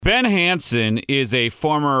Ben Hansen is a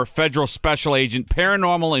former federal special agent,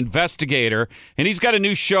 paranormal investigator, and he's got a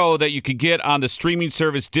new show that you can get on the streaming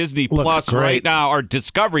service Disney Plus great. right now, or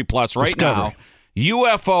Discovery Plus right now.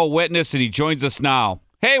 UFO Witness, and he joins us now.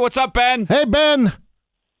 Hey, what's up, Ben? Hey, Ben.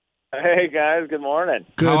 Hey, guys. Good morning.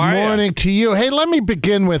 Good morning to you. Hey, let me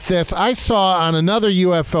begin with this. I saw on another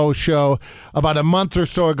UFO show about a month or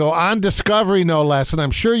so ago, on Discovery no less, and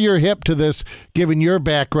I'm sure you're hip to this given your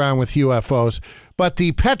background with UFOs, but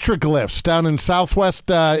the petroglyphs down in southwest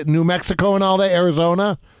New Mexico and all that,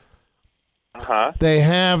 Arizona, they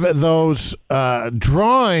have those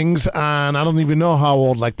drawings on, I don't even know how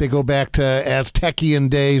old, like they go back to Aztecian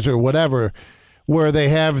days or whatever, where they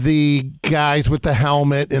have the guys with the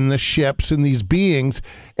helmet and the ships and these beings.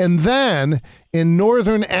 And then in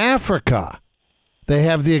northern Africa, they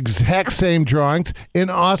have the exact same drawings in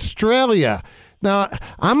Australia. Now,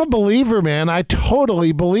 I'm a believer, man. I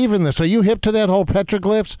totally believe in this. Are you hip to that whole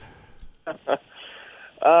petroglyphs?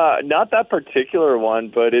 Not that particular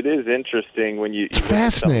one, but it is interesting when you. It's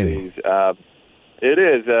fascinating. It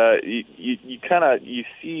is. You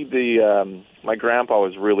see the. My grandpa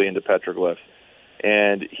was really into petroglyphs,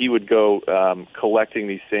 and he would go collecting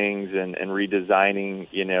these things and redesigning,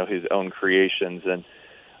 his own creations. And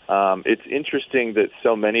it's interesting that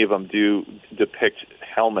so many of them do depict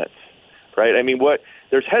helmets, right? I mean,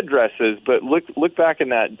 there's headdresses, but look back in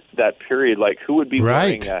that period, like who would be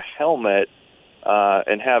wearing a helmet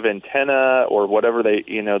and have antenna or whatever they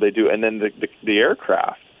do, and then the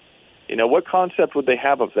aircraft. What concept would they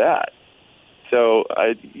have of that? So,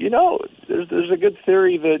 there's a good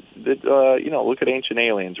theory that look at Ancient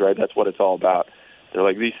Aliens, right? That's what it's all about. They're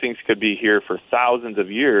like, these things could be here for thousands of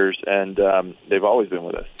years, and they've always been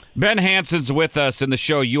with us. Ben Hansen's with us in the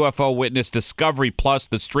show UFO Witness, Discovery Plus,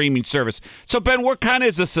 the streaming service. So, Ben, we're kind of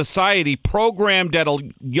as a society programmed at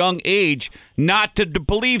a young age not to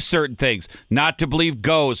believe certain things, not to believe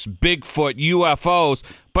ghosts, Bigfoot, UFOs.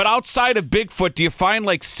 But outside of Bigfoot, do you find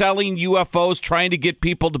like selling UFOs, trying to get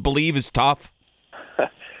people to believe is tough?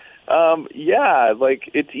 Yeah, like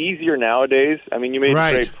it's easier nowadays. I mean, you made a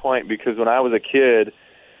great point, because when I was a kid,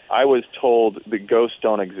 I was told that ghosts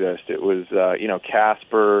don't exist. It was,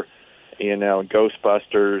 Casper,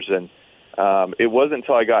 Ghostbusters, and it wasn't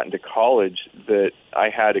until I got into college that I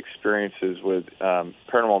had experiences with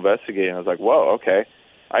paranormal investigating. I was like, whoa, okay.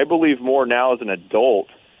 I believe more now as an adult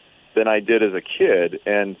than I did as a kid,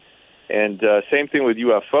 and same thing with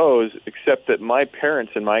UFOs, except that my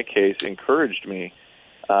parents, in my case, encouraged me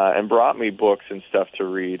and brought me books and stuff to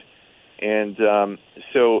read. And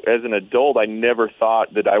so as an adult, I never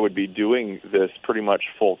thought that I would be doing this pretty much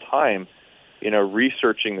full time,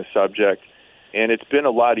 researching the subject. And it's been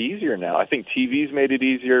a lot easier now. I think TV's made it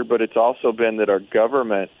easier, but it's also been that our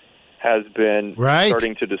government has been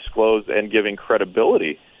starting to disclose and giving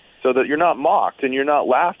credibility, so that you're not mocked and you're not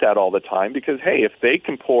laughed at all the time. Because, hey, if they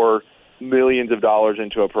can pour millions of dollars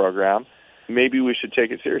into a program, maybe we should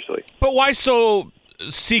take it seriously. But why so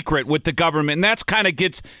secret with the government? And that's kind of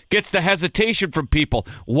gets the hesitation from people.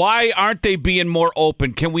 Why aren't they being more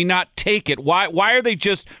open? Can we not take it? Why are they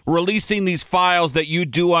just releasing these files that you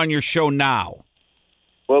do on your show now?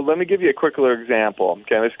 Well, let me give you a quick little example.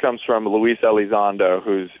 Okay, this comes from Luis Elizondo,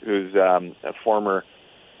 who's a former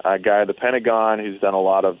guy at the Pentagon who's done a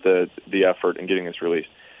lot of the effort in getting this released.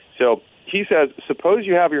 So he says, suppose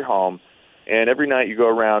you have your home, and every night you go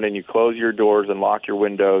around and you close your doors and lock your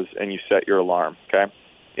windows and you set your alarm, okay?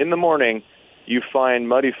 In the morning, you find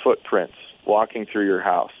muddy footprints walking through your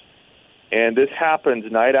house. And this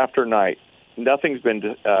happens night after night. Nothing's been,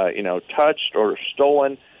 touched or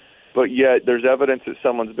stolen, but yet there's evidence that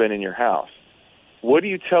someone's been in your house. What do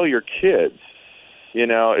you tell your kids?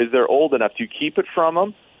 Is they're old enough? Do you keep it from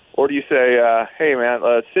them? Or do you say, hey, man,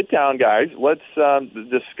 sit down, guys. Let's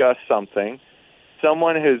discuss something.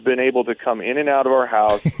 Someone has been able to come in and out of our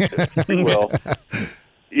house, if you will.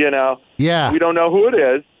 Yeah. We don't know who it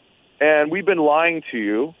is, and we've been lying to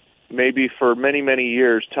you maybe for many, many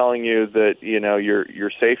years, telling you that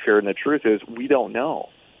you're safe here, and the truth is we don't know,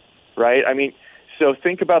 right? I mean, so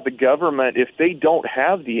think about the government. If they don't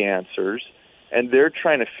have the answers and they're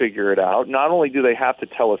trying to figure it out, not only do they have to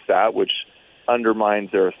tell us that, which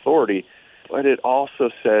undermines their authority, but it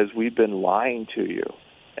also says we've been lying to you.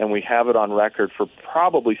 And we have it on record for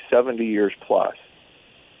probably 70 years plus.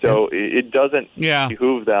 So it doesn't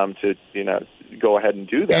behoove them to, go ahead and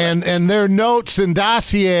do that. And their notes and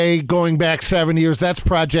dossier going back 7 years, that's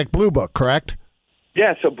Project Blue Book, correct?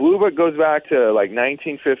 Yeah, so Blue Book goes back to like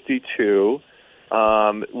 1952.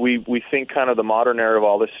 We think kind of the modern era of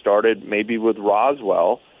all this started maybe with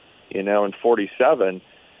Roswell, in 47.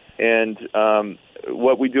 And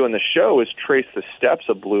what we do in the show is trace the steps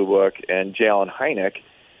of Blue Book and J. Allen Hynek,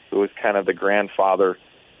 who was kind of the grandfather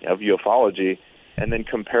of ufology, and then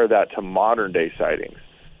compare that to modern-day sightings.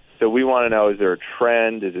 So we want to know, is there a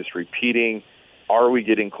trend? Is this repeating? Are we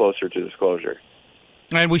getting closer to disclosure?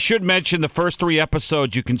 And we should mention the first 3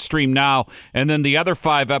 episodes you can stream now, and then the other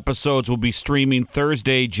 5 episodes will be streaming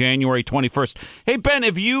Thursday, January 21st. Hey, Ben,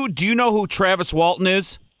 do you know who Travis Walton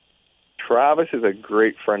is? Travis is a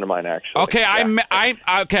great friend of mine, actually. Okay, yeah.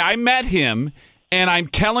 I met him, and I'm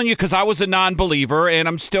telling you, because I was a non-believer, and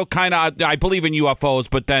I'm still kind of, I believe in UFOs,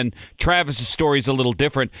 but then Travis's story is a little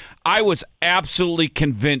different. I was absolutely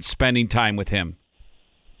convinced spending time with him.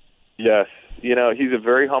 Yes. He's a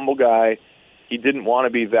very humble guy. He didn't want to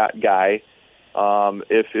be that guy.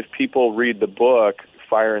 If people read the book,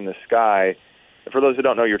 Fire in the Sky, for those who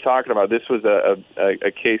don't know what you're talking about, this was a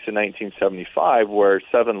case in 1975 where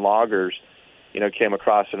 7 loggers, came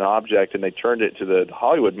across an object, and they turned it to the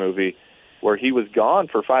Hollywood movie where he was gone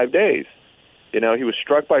for 5 days. He was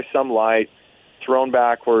struck by some light, thrown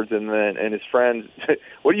backwards, and his friends,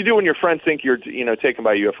 what do you do when your friends think you're, taken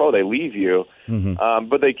by a UFO? They leave you. Mm-hmm.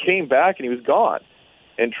 But they came back, and he was gone.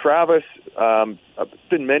 And Travis, it's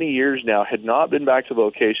been many years now, had not been back to the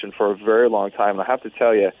location for a very long time. And I have to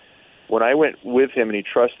tell you, when I went with him and he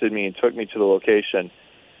trusted me and took me to the location,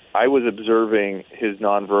 I was observing his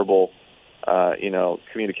nonverbal,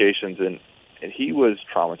 communications, and he was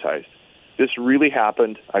traumatized. This really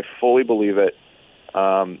happened. I fully believe it.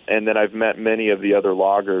 And then I've met many of the other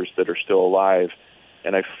loggers that are still alive,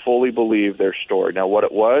 and I fully believe their story. Now, what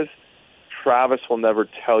it was, Travis will never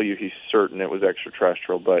tell you he's certain it was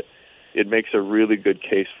extraterrestrial, but it makes a really good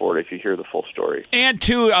case for it if you hear the full story. And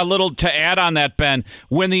a little to add on that, Ben,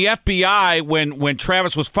 when the FBI, when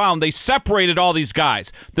Travis was found, they separated all these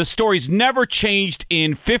guys. The stories never changed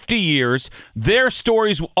in 50 years. Their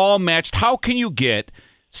stories all matched. How can you get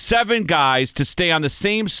 7 guys to stay on the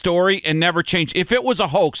same story and never change? If it was a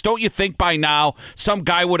hoax, don't you think by now some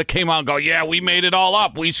guy would have came out and go, yeah, we made it all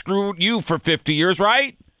up. We screwed you for 50 years,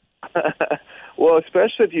 right? Well,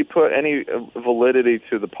 especially if you put any validity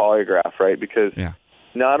to the polygraph, right? Because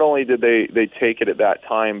not only did they take it at that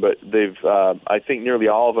time, but they've, I think nearly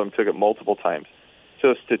all of them took it multiple times.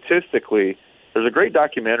 So statistically, there's a great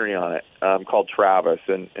documentary on it called Travis,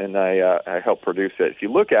 and I helped produce it. If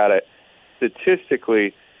you look at it,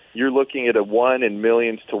 statistically, you're looking at a 1 in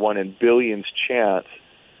millions to 1 in billions chance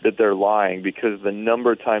that they're lying, because the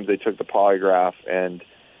number of times they took the polygraph and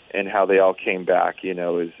how they all came back,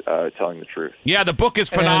 is telling the truth. Yeah, the book is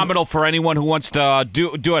phenomenal for anyone who wants to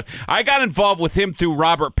do it. I got involved with him through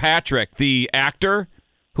Robert Patrick, the actor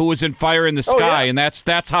who was in Fire in the Sky, and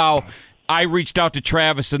that's how I reached out to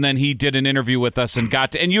Travis, and then he did an interview with us and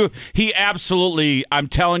he absolutely, I'm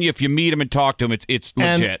telling you, if you meet him and talk to him, it's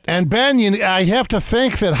legit. And Ben, I have to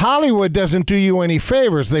think that Hollywood doesn't do you any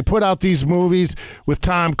favors. They put out these movies with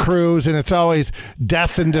Tom Cruise, and it's always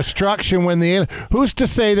death and destruction. Who's to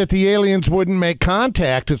say that the aliens wouldn't make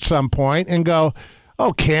contact at some point and go,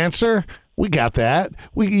 oh, cancer? We got that.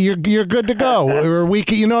 You're good to go. Or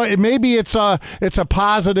maybe it's a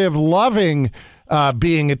positive, loving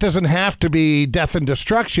being. It doesn't have to be death and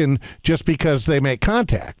destruction just because they make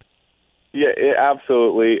contact. Yeah,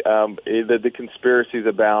 absolutely. The conspiracies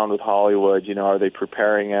abound with Hollywood. Are they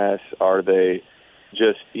preparing us? Are they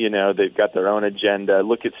just, they've got their own agenda?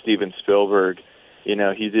 Look at Steven Spielberg. He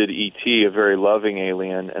did E.T., a very loving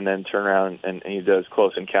alien, and then turn around and he does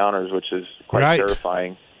Close Encounters, which is quite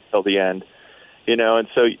terrifying till the end. And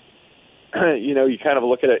so, you kind of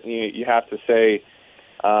look at it and you have to say,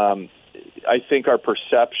 I think our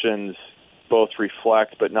perceptions both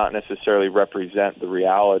reflect but not necessarily represent the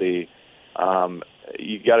reality.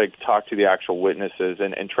 You got to talk to the actual witnesses,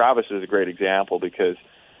 and Travis is a great example because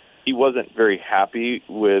he wasn't very happy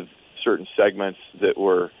with certain segments that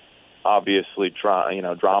were obviously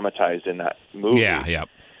dramatized in that movie. Yeah.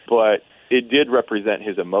 But it did represent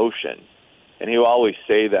his emotion, and he'll always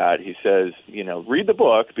say that. He says, read the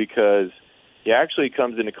book, because he actually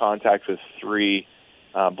comes into contact with 3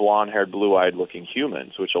 blonde-haired, blue-eyed looking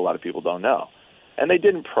humans, which a lot of people don't know. And they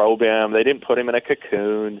didn't probe him. They didn't put him in a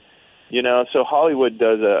cocoon. So Hollywood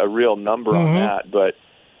does a real number on that. But,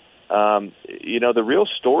 the real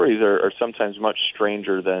stories are sometimes much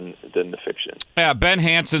stranger than the fiction. Yeah, Ben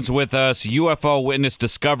Hansen's with us, UFO Witness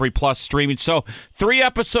Discovery Plus streaming. So 3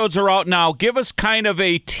 episodes are out now. Give us kind of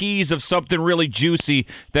a tease of something really juicy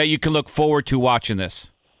that you can look forward to watching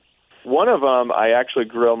this. One of them, I actually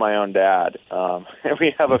grill my own dad. And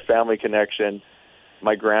we have a family connection.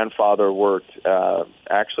 My grandfather worked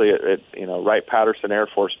actually at Wright-Patterson Air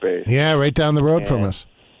Force Base. Yeah, right down the road from us.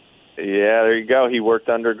 Yeah, there you go. He worked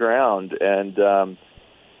underground, and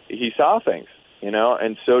he saw things,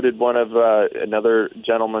 and so did one of another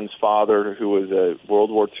gentleman's father who was a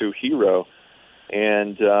World War II hero.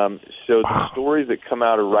 And so the stories that come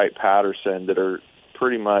out of Wright-Patterson that are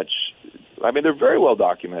pretty much, they're very well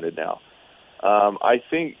documented now. I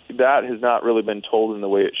think that has not really been told in the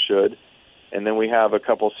way it should. And then we have a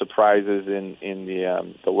couple surprises in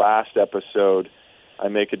the last episode. I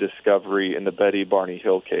make a discovery in the Betty Barney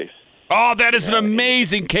Hill case. Oh, that is an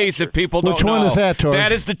amazing case if people don't know. Which one is that, Tori?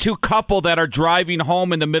 That is the two couple that are driving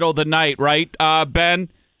home in the middle of the night, right, Ben?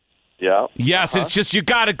 Yeah. Yes, It's just, you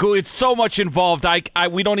got to go. It's so much involved.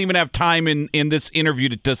 We don't even have time in this interview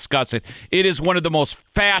to discuss it. It is one of the most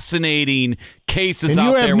fascinating cases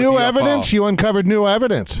out there. And you have new evidence? You uncovered new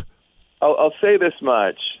evidence. I'll say this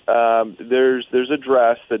much. There's a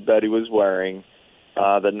dress that Betty was wearing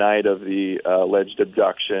the night of the alleged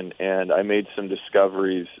abduction, and I made some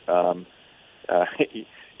discoveries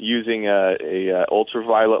using a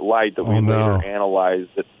ultraviolet light that we later analyzed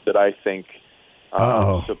that I think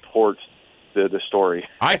supports the story.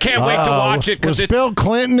 I can't wait to watch it. Was Bill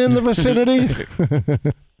Clinton in the vicinity?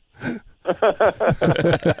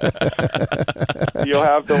 You'll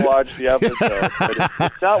have to watch the episode.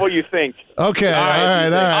 But it's not what you think. Okay, all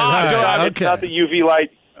right. It's not the UV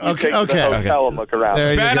light. Okay. Hotel and look around.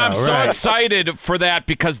 Ben, I'm so excited for that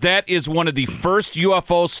because that is one of the first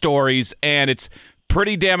UFO stories, and it's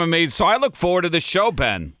pretty damn amazing. So I look forward to the show,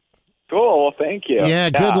 Ben. Cool. Well, thank you. Yeah,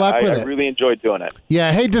 good luck with it. I really enjoyed doing it.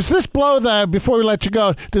 Yeah. Hey, does this blow before we let you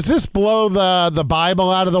go, does this blow the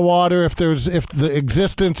Bible out of the water if the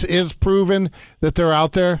existence is proven that they're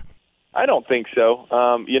out there? I don't think so.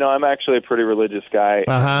 I'm actually a pretty religious guy,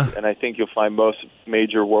 and I think you'll find most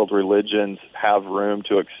major world religions have room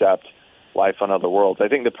to accept life on other worlds. I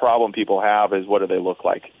think the problem people have is, what do they look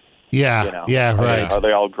like? Yeah, yeah, right. Are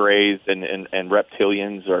they all grays and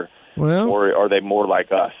reptilians, or are they more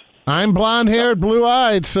like us? I'm blonde-haired,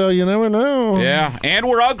 blue-eyed, so you never know. Yeah, and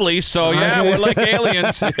we're ugly, so yeah, we're like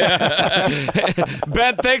aliens.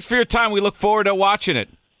 Ben, thanks for your time. We look forward to watching it.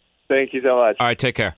 Thank you so much. All right, take care.